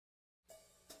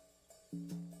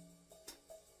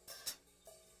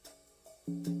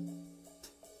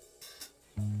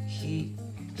He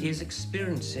is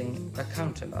experiencing a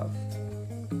counter-love,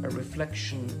 a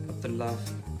reflection of the love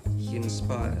he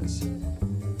inspires,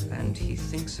 and he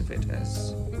thinks of it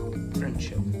as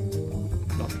friendship,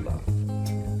 not love.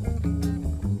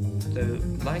 Though,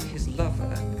 like his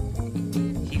lover,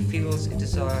 he feels a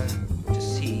desire to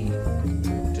see,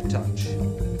 to touch,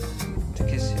 to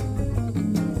kiss him.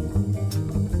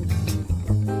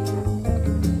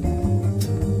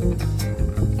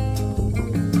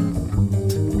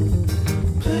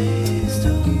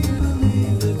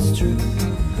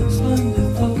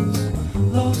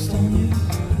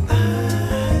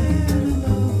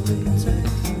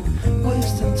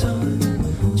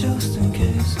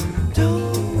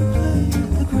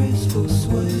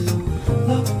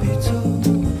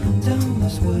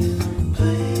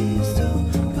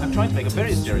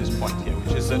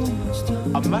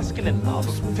 A masculine love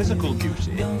of physical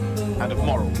beauty and of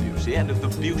moral beauty and of the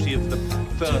beauty of the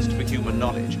thirst for human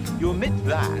knowledge. You omit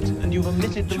that and you've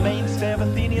omitted the mainstay of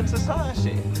Athenian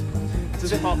society. It's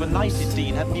as if our benighted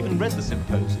dean hadn't even read the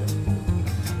symposium.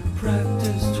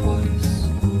 Practice twice,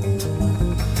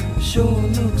 sure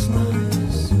looks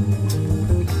nice.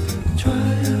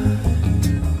 Try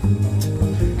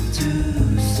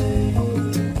to see.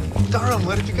 Darren,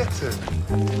 where did you get to?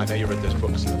 I know you read those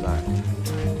books in the lab.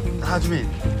 How do you mean?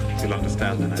 You'll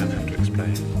understand then, I don't have to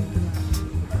explain.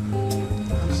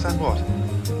 Understand what?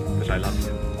 That I love you.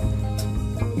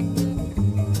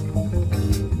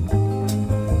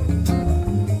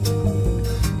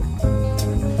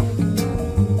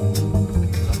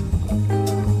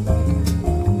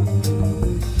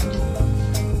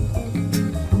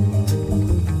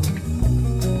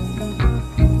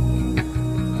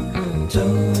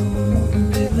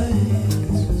 Don't be late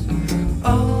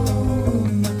all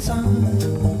the time.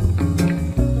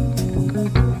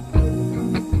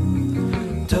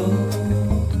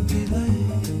 Don't be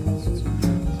late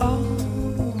all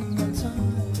the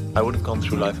time. I would have gone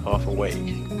through life half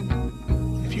awake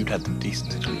if you'd had the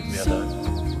decency to leave me alone.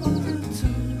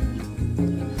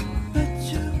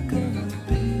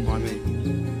 Why me?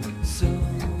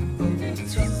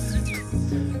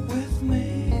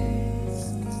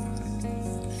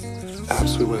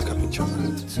 Perhaps we woke up each other.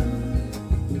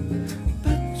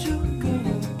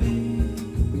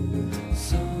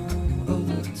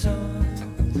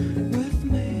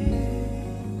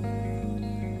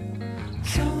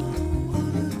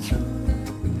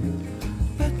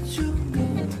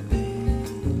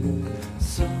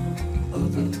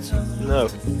 No.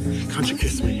 Can't you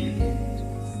kiss me?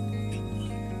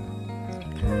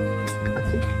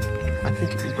 I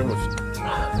think it would bring us.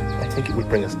 I think it would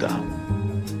bring us down.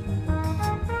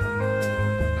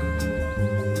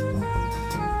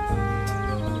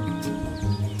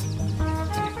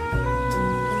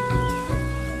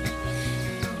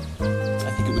 I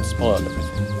think it would spoil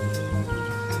everything.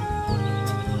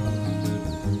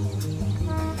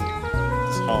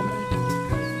 It's harmony.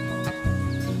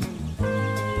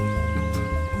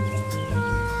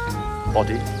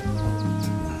 Body.